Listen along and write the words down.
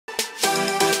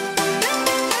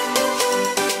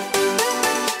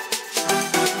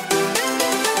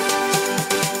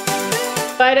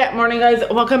Good morning, guys.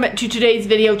 Welcome to today's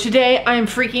video. Today I am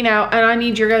freaking out and I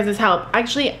need your guys' help.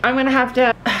 Actually, I'm gonna have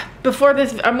to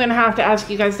ask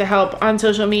you guys to help on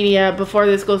social media before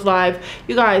this goes live.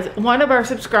 You guys, one of our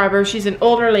subscribers, she's an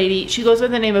older lady, she goes by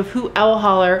the name of Who Owl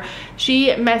Holler.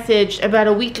 She messaged about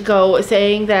a week ago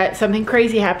saying that something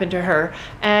crazy happened to her,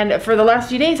 and for the last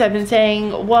few days I've been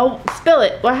saying, well, spill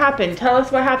it. What happened? Tell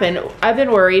us what happened. I've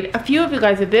been worried. A few of you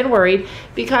guys have been worried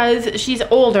because she's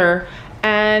older.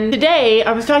 And today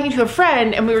I was talking to a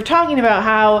friend and we were talking about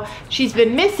how she's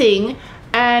been missing,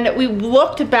 and we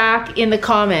looked back in the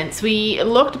comments. We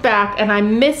looked back and I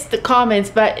missed the comments,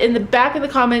 but in the back of the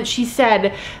comments she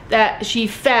said that she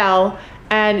fell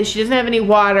and she doesn't have any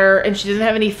water and she doesn't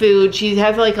have any food. She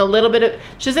has like a little bit of,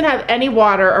 she doesn't have any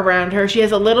water around her. She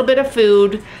has a little bit of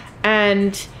food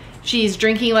and she's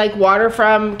drinking like water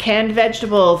from canned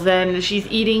vegetables and she's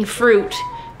eating fruit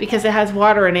because it has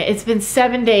water in it. It's been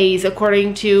 7 days,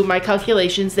 according to my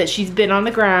calculations, that she's been on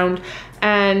the ground,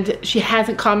 and she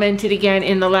hasn't commented again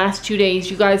in the last 2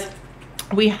 days. You guys,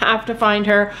 we have to find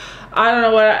her. I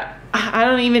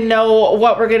don't even know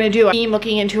what we're gonna do. I'm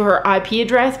looking into her IP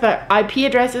address, but IP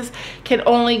addresses can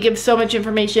only give so much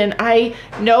information. I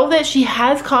know that she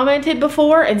has commented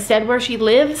before and said where she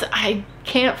lives. I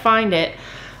can't find it.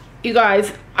 You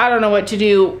guys, I don't know what to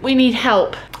do. We need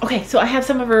help. Okay, so I have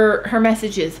some of her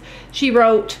messages. She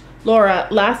wrote, Laura,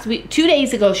 last week, 2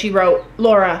 days ago, she wrote,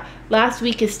 Laura, last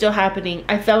week is still happening.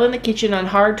 I fell in the kitchen on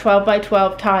hard 12 by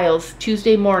 12 tiles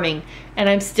Tuesday morning, and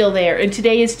I'm still there. And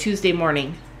today is Tuesday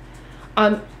morning.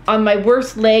 On my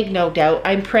worst leg, no doubt,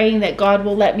 I'm praying that God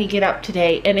will let me get up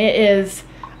today. And it is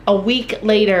a week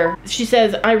later. She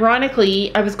says,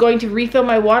 ironically, I was going to refill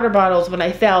my water bottles when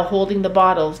I fell holding the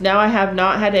bottles. Now I have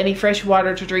not had any fresh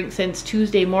water to drink since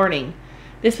Tuesday morning.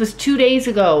 This was 2 days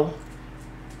ago.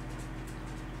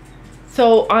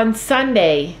 So on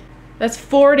Sunday, that's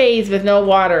 4 days with no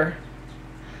water.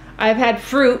 I've had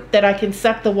fruit that I can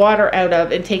suck the water out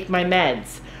of and take my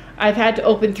meds. I've had to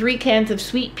open 3 cans of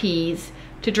sweet peas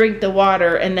to drink the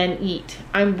water and then eat.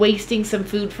 I'm wasting some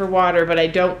food for water, but I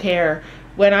don't care.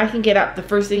 When I can get up, the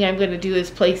first thing I'm going to do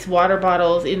is place water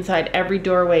bottles inside every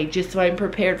doorway just so I'm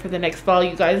prepared for the next fall.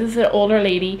 You guys, this is an older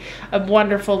lady, a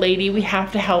wonderful lady. We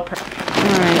have to help her.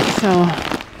 Alright, so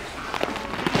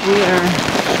we are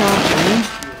shopping.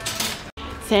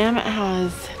 Sam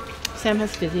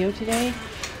has physio today,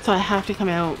 so I have to come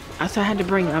out. So I had to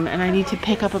bring them, and I need to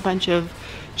pick up a bunch of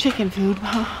chicken food.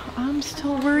 I'm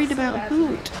still worried about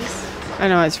food. I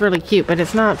know, it's really cute, but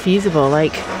it's not feasible.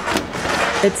 Like,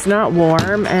 it's not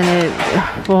warm, and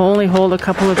it will only hold a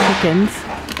couple of chickens.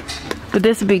 But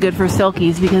this would be good for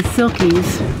silkies, because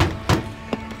silkies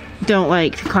don't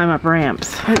like to climb up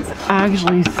ramps. It's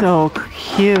actually so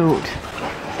cute,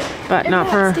 but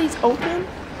not for. Stays open.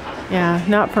 Yeah,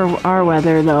 not for our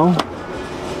weather though.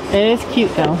 It is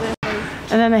cute though.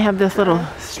 And then they have this little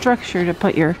structure to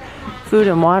put your food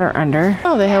and water under.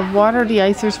 Oh, they have water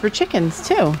de-icers for chickens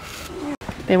too.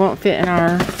 They won't fit in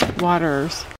our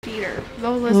waters. Feeder.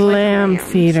 Lamb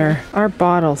feeder. Our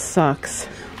bottle sucks.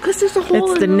 Because there's a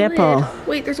hole in the nipple. Lid.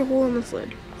 Wait, there's a hole in this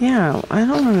lid. Yeah, I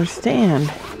don't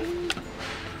understand.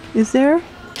 Is there?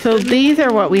 So these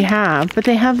are what we have, but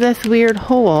they have this weird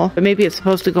hole. But maybe it's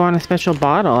supposed to go on a special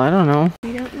bottle. I don't know.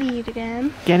 We don't need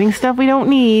again. Getting stuff we don't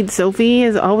need. Sophie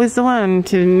is always the one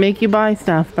to make you buy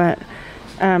stuff, but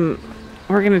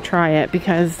we're gonna try it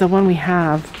because the one we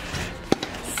have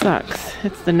sucks.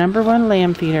 It's the #1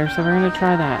 lamb feeder, so we're gonna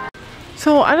try that.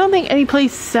 So I don't think any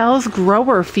place sells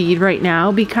grower feed right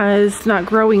now because it's not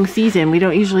growing season. We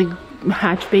don't usually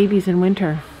hatch babies in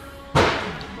winter.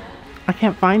 I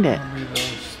can't find it.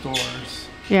 Stores.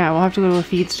 Yeah, we'll have to go to a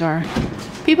feed store.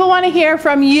 People want to hear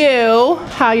from you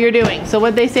how you're doing. So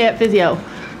what'd they say at physio?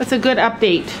 That's a good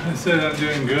update. I said I'm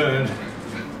doing good.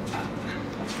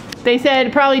 They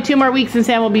said probably 2 more weeks and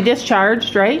Sam will be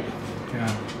discharged, right?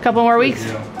 Yeah. A couple more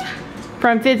weeks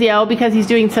from physio because he's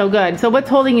doing so good. So what's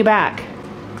holding you back?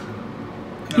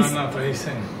 No, I'm not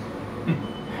icing.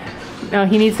 No,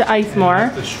 he needs to ice more. I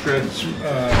have to stretch,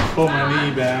 pull my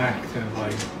knee back to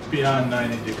like beyond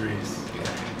 90 degrees.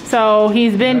 So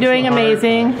he's been doing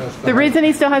amazing. The reason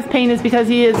he still has pain is because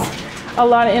he has a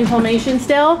lot of inflammation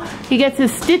still. He gets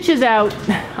his stitches out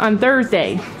on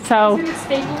Thursday. So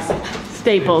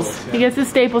staples. Yeah. He gets his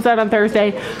staples out on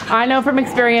Thursday. I know from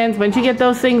experience, once you get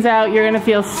those things out, you're gonna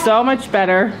feel so much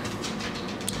better.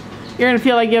 You're gonna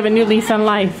feel like you have a new lease on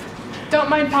life. Don't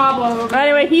mind Pablo.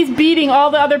 Anyway, he's beating all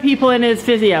the other people in his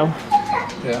physio.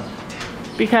 Yeah.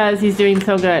 Because he's doing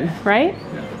so good, right?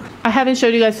 Yeah. I haven't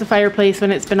showed you guys the fireplace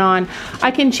when it's been on. I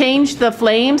can change the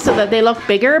flames so that they look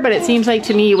bigger, but it seems like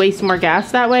to me you waste more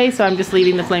gas that way, so I'm just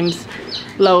leaving the flames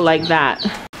low like that.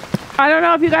 I don't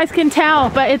know if you guys can tell,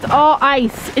 but it's all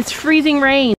ice. It's freezing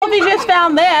rain. We just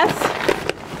found this.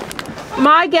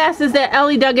 My guess is that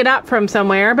Ellie dug it up from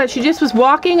somewhere, but she just was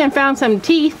walking and found some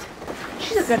teeth.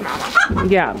 She's a good mama.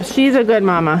 Yeah, she's a good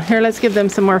mama. Here, let's give them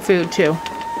some more food too.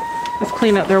 Let's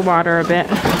clean up their water a bit.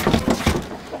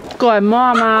 Good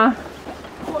mama.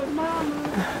 Good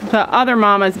mama. The other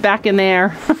mama's back in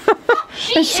there.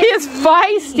 She is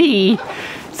feisty.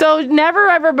 So never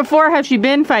ever before has she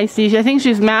been feisty. I think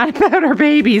she's mad about her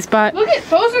babies, but... Look at,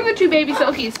 those are the two baby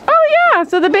silkies. Oh yeah,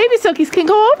 so the baby silkies can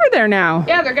go over there now.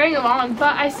 Yeah, they're getting along,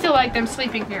 but I still like them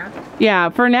sleeping here. Yeah,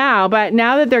 for now, but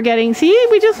now that they're getting... See,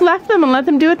 we just left them and let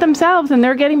them do it themselves, and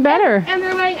they're getting better. And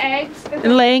they're laying eggs.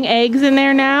 And laying eggs in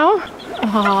there now.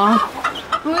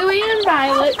 Aww. Bluey and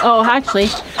Violet. Oh, actually,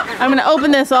 I'm gonna open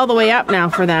this all the way up now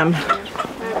for them.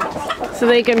 So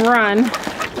they can run.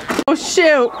 Oh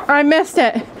shoot, I missed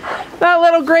it. That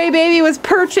little gray baby was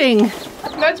perching.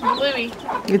 That's Bluey.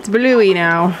 It's Bluey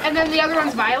now. And then the other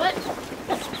one's Violet.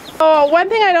 Oh, one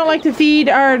thing I don't like to feed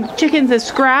our chickens is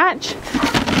scratch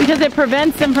because it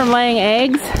prevents them from laying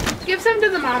eggs. Give some to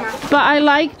the mama. But I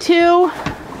like to...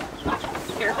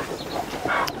 Here.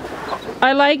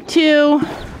 I like to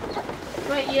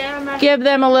But yeah, give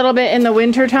them a little bit in the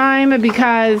winter time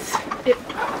because it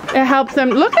helps them.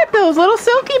 Look at those little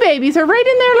silky babies. They're right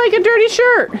in there like a dirty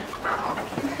shirt.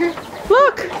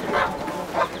 Look.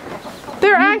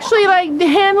 They're actually like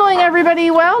handling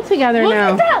everybody well together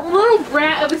now. Look at that little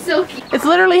brat of a silky. It's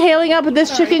literally hailing up, but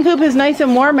this chicken coop is nice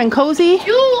and warm and cozy.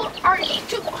 You are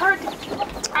too hard.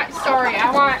 Sorry,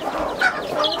 I want...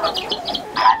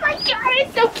 Oh my god,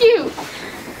 it's so cute.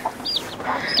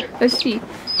 Let's see.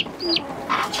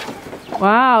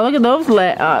 Wow, look at those.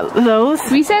 Those.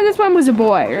 We said this one was a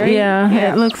boy, right?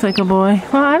 Yeah, it looks like a boy.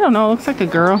 Well, I don't know. It looks like a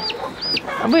girl.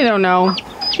 We don't know.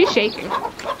 She's shaking.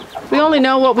 We only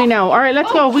know what we know. All right,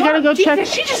 let's go. We gotta go check.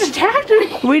 She just attacked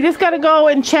me. We just gotta go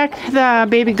and check the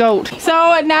baby goat.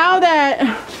 So now that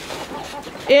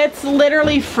it's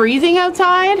literally freezing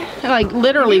outside, like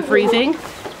literally freezing,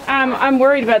 I'm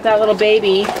worried about that little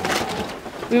baby.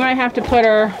 We might have to put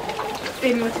her.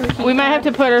 We might have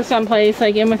to put her someplace,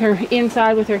 like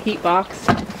inside with her heat box.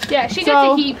 Yeah, she gets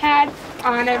a heat pad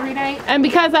on every night. And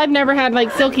because I've never had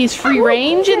like Silky's free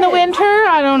range in the winter,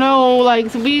 I don't know,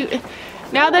 like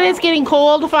now that it's getting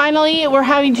cold finally, we're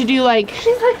having to do like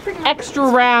extra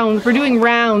rounds. We're doing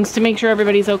rounds to make sure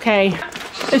everybody's okay.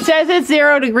 It says it's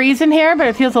 0 degrees in here, but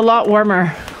it feels a lot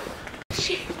warmer.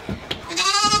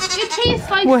 It tastes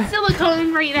like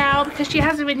silicone right now because she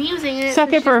hasn't been using it.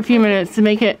 Suck it for a few minutes to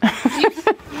make it.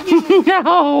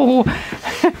 No.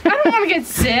 I don't want to get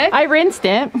sick. I rinsed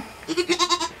it.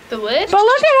 The lid? But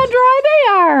look at how dry they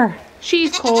are.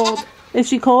 She's cold. Is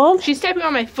she cold? She's stepping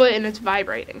on my foot and it's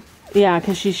vibrating. Yeah,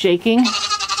 because she's shaking.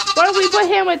 What if we put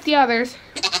him with the others?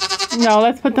 No,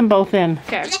 let's put them both in.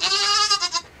 Okay.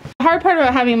 The hard part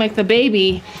about having like the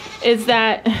baby is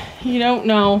that you don't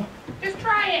know. Just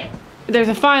try it. There's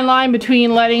a fine line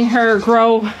between letting her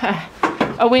grow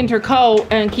a winter coat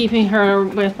and keeping her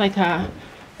with like a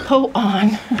coat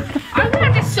on. I'm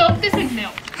gonna have to soak this in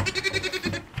milk.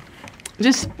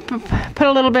 Just put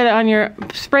a little bit on your,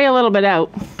 spray a little bit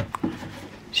out.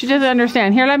 She doesn't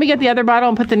understand. Here, let me get the other bottle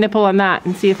and put the nipple on that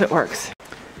and see if it works.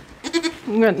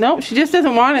 Nope, she just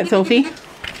doesn't want it, Sophie.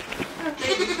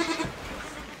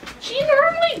 She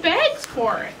normally begs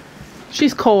for it.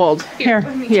 She's cold. Here,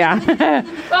 yeah.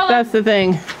 That's the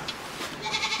thing.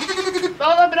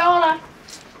 Bola.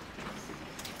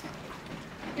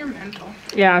 You're mental.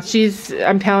 Yeah,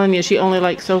 I'm telling you, she only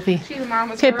likes Sophie. She's a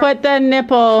mama's Okay, girl. put the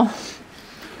nipple,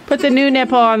 put the new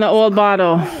nipple on the old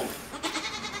bottle.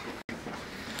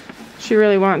 She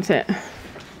really wants it.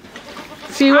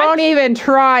 She won't even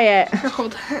try it.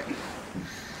 Hold on.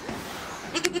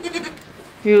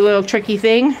 You little tricky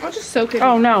thing. I'll just soak it.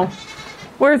 Oh no.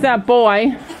 Where's that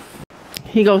boy?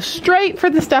 He goes straight for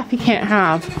the stuff he can't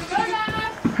have.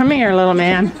 Come here, little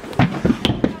man.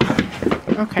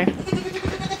 Okay.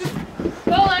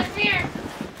 Bola, come here.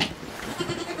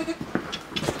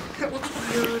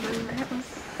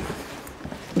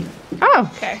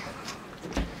 Oh. Okay.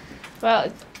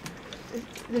 Well,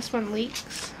 this one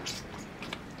leaks.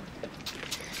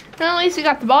 Well, at least we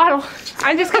got the bottle.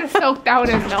 I'm just gonna soak that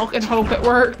one in milk and hope it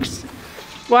works.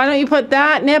 Why don't you put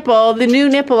that nipple, the new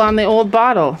nipple, on the old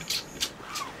bottle?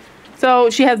 So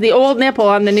she has the old nipple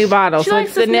on the new bottle. So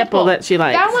it's the nipple that she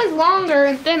likes. That one's longer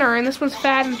and thinner, and this one's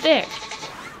fat and thick.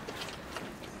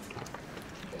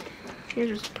 Here's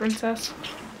just a princess.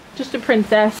 Just a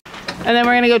princess. And then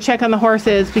we're gonna go check on the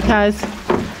horses because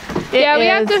we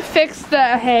have to fix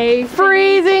the hay.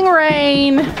 Freezing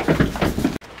rain.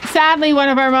 Sadly, one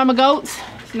of our mama goats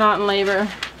is not in labor.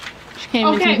 She came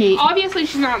into heat. Obviously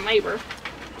she's not in labor.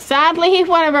 Sadly,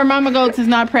 one of our mama goats is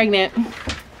not pregnant.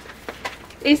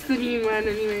 It's the mean one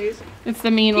anyways. It's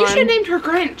the mean one. You should have named her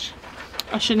Grinch.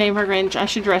 I should name her Grinch. I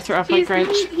should dress her up like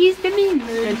Grinch. He's the mean one.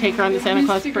 And take her on the Santa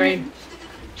Claus parade.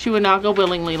 She would not go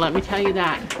willingly, let me tell you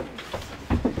that.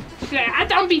 Yeah,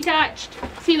 don't be touched.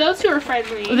 See, those two are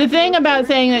friendly. The thing about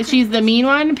saying that she's the mean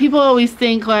one, people always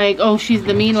think like, oh, she's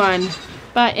the mean one.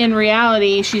 But in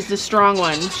reality, she's the strong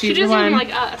one. She's the one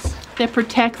like us. that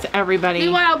protects everybody.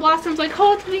 Meanwhile, Blossom's like,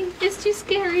 hold me. It's too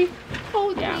scary.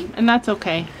 Hold me. And that's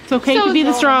okay. It's okay to be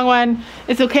the strong one.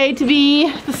 It's okay to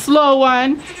be the slow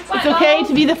one. It's okay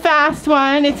to be the fast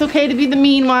one. It's okay to be the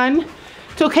mean one.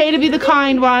 It's okay to be the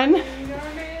kind one.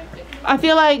 I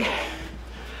feel like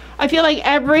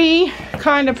every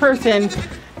kind of person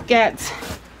gets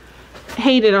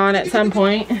hated on at some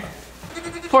point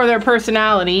for their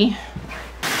personality.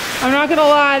 I'm not gonna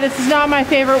lie, this is not my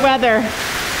favorite weather.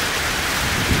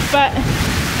 But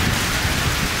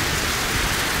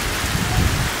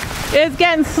it's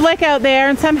getting slick out there,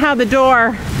 and somehow the door.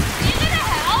 Are you gonna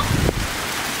help?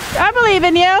 I believe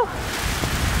in you.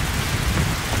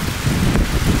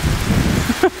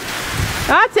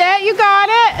 That's it, you got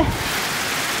it.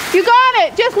 You got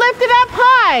it, just lift it up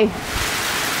high.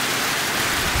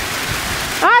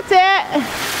 That's it.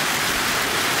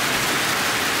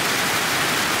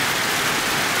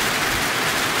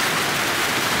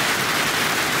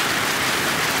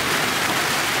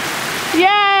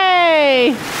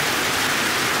 Yay!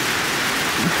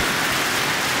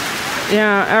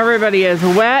 Yeah, everybody is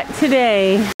wet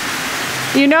today.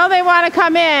 You know they want to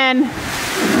come in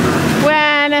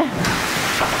when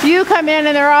you come in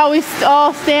and they're always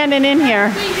all standing in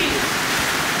here.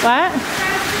 What?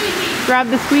 Grab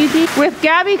the squeegee. With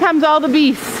Gabby comes all the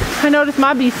beasts. I noticed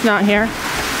my beast's not here.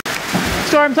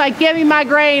 Storm's like, give me my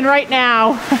grain right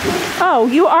now. Oh,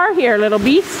 you are here, little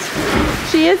beast.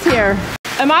 She is here.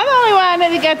 Am I the only one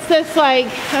that gets this like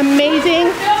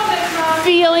amazing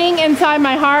feeling inside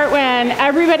my heart when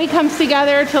everybody comes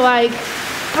together to like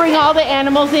bring all the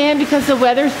animals in because the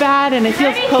weather's bad and it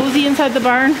feels cozy inside the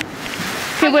barn?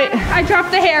 Okay, wait. I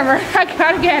dropped the hammer. I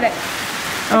gotta get it.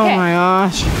 Oh my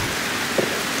gosh.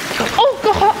 Oh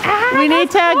God. Ah, we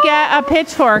need to get a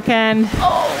pitchfork and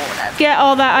get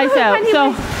all that ice out.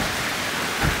 So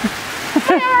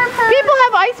people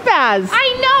have ice baths. I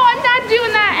know, I'm not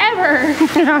doing that ever.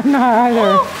 I'm not either.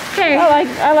 Oh, okay.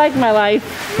 I like my life.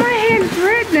 My hand's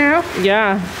red now.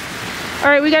 Yeah. All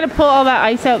right, we got to pull all that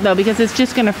ice out though because it's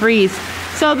just gonna freeze.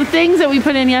 So the things that we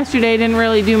put in yesterday didn't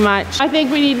really do much. I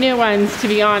think we need new ones, to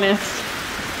be honest.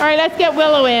 All right, let's get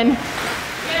Willow in.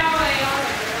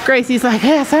 Gracie's like,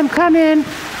 yes, I'm coming.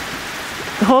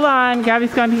 Hold on,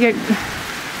 Gabby's going to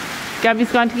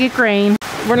get grain.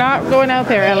 We're not going out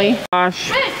there, Ellie.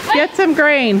 Gosh, get some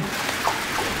grain.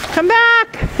 Come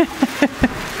back. Come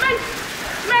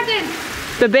on in.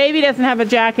 The baby doesn't have a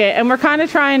jacket, and we're kind of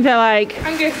trying to like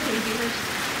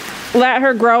let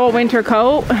her grow a winter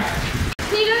coat.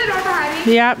 Can you do the door behind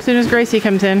me? Yeah, as soon as Gracie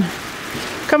comes in.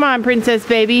 Come on, princess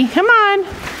baby. Come on.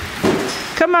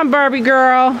 Come on, Barbie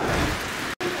girl.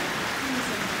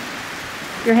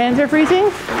 Your hands are freezing?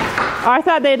 Oh, I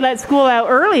thought they'd let school out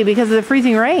early because of the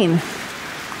freezing rain.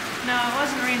 No, it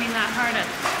wasn't raining that hard at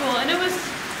school, and it was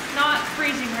not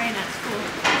freezing rain at school.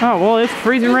 Oh, well, it's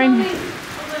freezing rain. Only a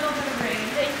little bit of rain.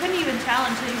 You couldn't even tell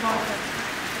until you walked up.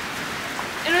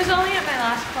 It was only at my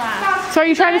last class. So are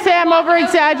you trying to say I'm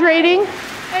over-exaggerating? I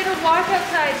had to walk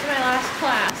outside to my last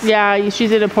class. Yeah, she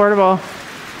did a portable.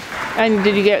 And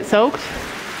did you get soaked?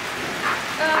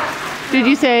 Did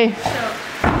you say...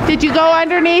 Did you go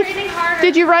underneath?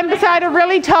 Did you run beside a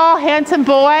really tall, handsome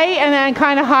boy and then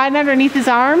kind of hide underneath his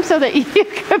arm so that you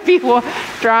could be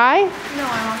dry? No,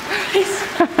 I walked twice.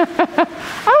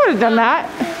 I would have done that.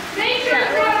 Make sure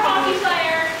you're a hockey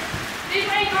player. They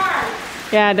break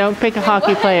hearts. Yeah, don't pick a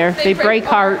hockey player. They break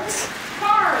hearts.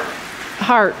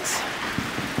 Hearts.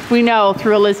 We know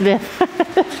through Elizabeth.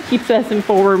 Keeps us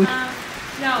informed.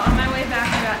 No, on my way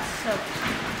back I got soaked.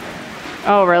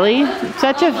 Oh, really?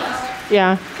 Such a...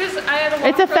 Yeah. Because I had to walk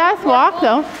It's a fast walk,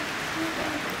 though.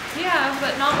 Yeah,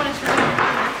 but not when it's really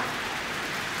cold.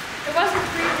 It wasn't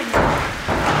freezing.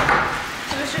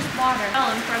 It was just water. I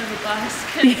fell in front of the bus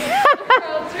because the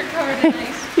roads are covered in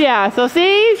ice. Yeah, so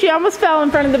see? She almost fell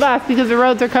in front of the bus because the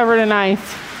roads are covered in ice.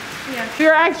 Yeah. We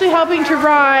were actually helping to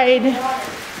ride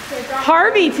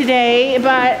Harvey today,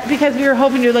 but because we were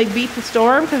hoping to like beat the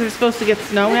storm because it's supposed to get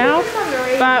snow now,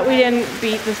 but we didn't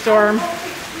beat the storm.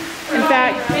 In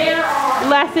fact,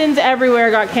 lessons everywhere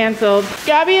got canceled.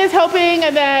 Gabby is hoping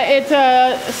that it's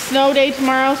a snow day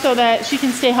tomorrow so that she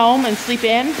can stay home and sleep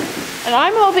in. And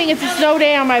I'm hoping it's a snow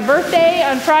day on my birthday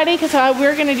on Friday because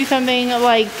we're gonna do something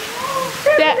like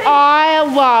that I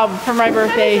love for my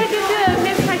birthday.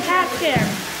 Miss my CAT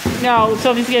scan. No,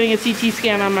 Sophie's getting a CT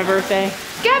scan on my birthday.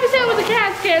 Gabby said it was a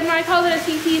CAT scan, and I called it a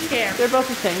CT scan. They're both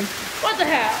the same. What the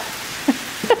hell?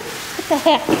 What the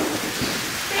heck?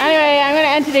 Anyway, I'm gonna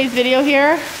end today's video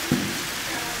here.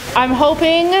 I'm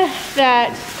hoping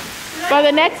that by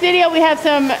the next video we have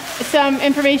some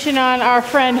information on our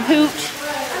friend Hoot.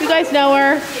 You guys know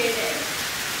her.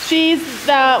 She's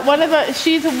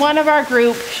one of our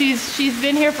group. She's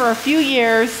been here for a few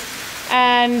years,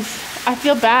 and I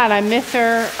feel bad. I miss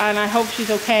her, and I hope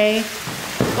she's okay.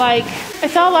 Like, I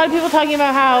saw a lot of people talking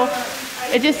about how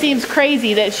it just seems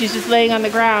crazy that she's just laying on the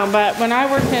ground. But when I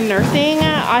worked in nursing,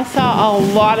 I saw a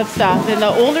lot of stuff. And the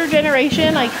older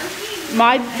generation, like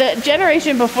the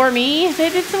generation before me, they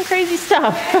did some crazy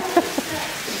stuff.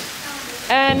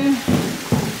 And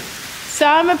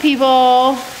some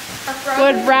people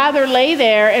would rather lay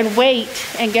there and wait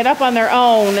and get up on their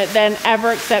own than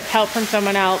ever accept help from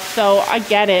someone else. So I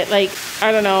get it. Like,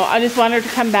 I don't know. I just want her to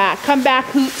come back. Come back,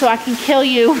 Hoot, so I can kill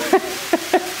you.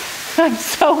 I'm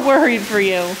so worried for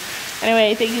you.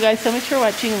 Anyway, thank you guys so much for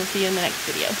watching. We'll see you in the next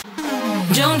video.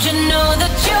 Don't you know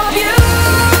that you're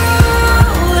beautiful?